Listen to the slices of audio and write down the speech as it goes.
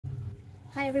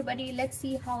Hi everybody, let's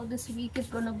see how this week is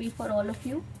going to be for all of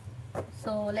you.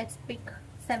 So let's pick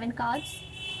 7 cards.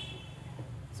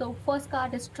 So first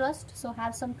card is trust. So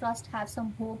have some trust, have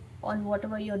some hope on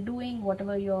whatever you're doing,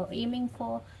 whatever you're aiming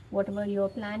for, whatever you're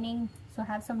planning. So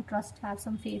have some trust, have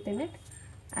some faith in it.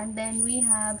 And then we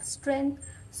have strength.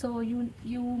 So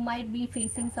you might be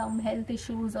facing some health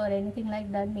issues or anything like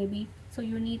that maybe. So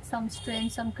you need some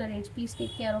strength, some courage. Please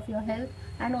take care of your health.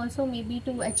 And also maybe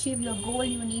to achieve your goal,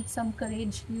 you need some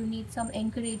courage, you need some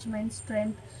encouragement,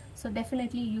 strength. So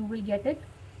definitely you will get it.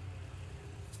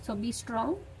 So be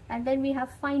strong. And then we have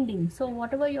finding. So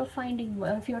whatever you're finding,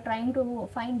 if you're trying to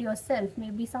find yourself,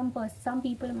 maybe some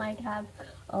people might have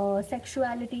a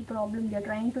sexuality problem. They're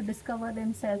trying to discover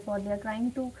themselves, or they're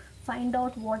trying to find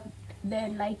out what their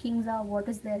likings are, what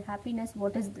is their happiness,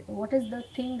 what is the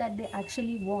thing that they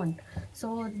actually want.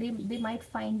 So they might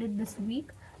find it this week.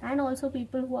 And also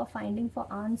people who are finding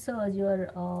for answers,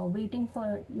 you're waiting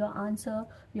for your answer,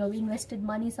 you've invested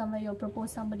money somewhere, you've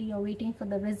proposed somebody, you're waiting for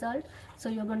the result. So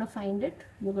you're going to find it,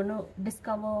 you're going to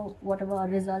discover whatever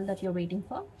result that you're waiting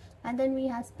for. And then we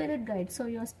have spirit guide. So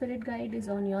your spirit guide is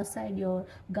on your side, your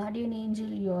guardian angel,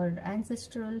 your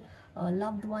ancestral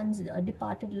loved ones,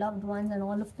 departed loved ones, and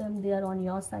all of them, they are on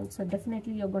your side. So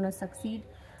definitely you're going to succeed.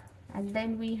 And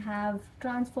then we have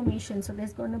transformation. So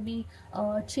there's going to be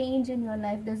a change in your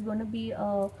life, there's going to be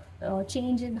a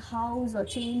change in house, or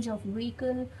change of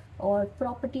vehicle or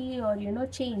property, or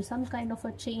change, some kind of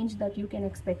a change that you can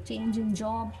expect, change in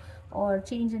job or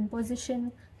change in position.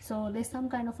 So there's some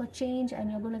kind of a change, and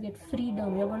you're going to get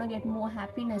freedom, you're going to get more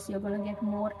happiness, you're going to get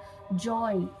more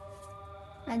joy.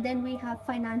 And then we have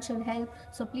financial health.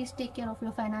 So please take care of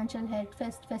your financial health.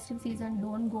 Festive season,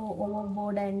 don't go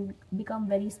overboard and become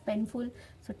very spendful.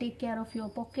 So take care of your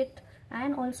pocket.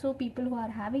 And also people who are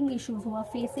having issues, who are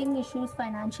facing issues,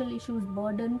 financial issues,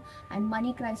 burden and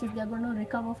money crisis, they're going to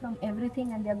recover from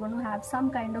everything, and they're going to have some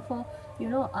kind of a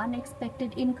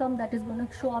unexpected income that is going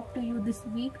to show up to you this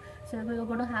week. So you're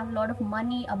going to have a lot of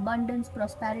money, abundance,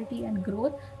 prosperity and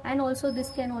growth. And also this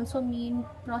can also mean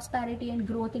prosperity and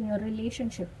growth in your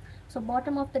relationship. So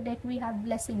bottom of the deck we have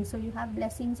blessings. So you have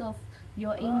blessings of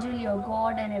your angel, your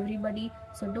God and everybody.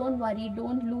 So don't worry,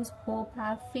 don't lose hope,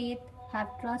 have faith, have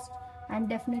trust, and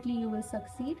definitely you will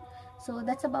succeed. So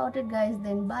that's about it guys.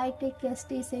 Then bye, take care,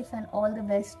 stay safe, and all the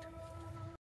best.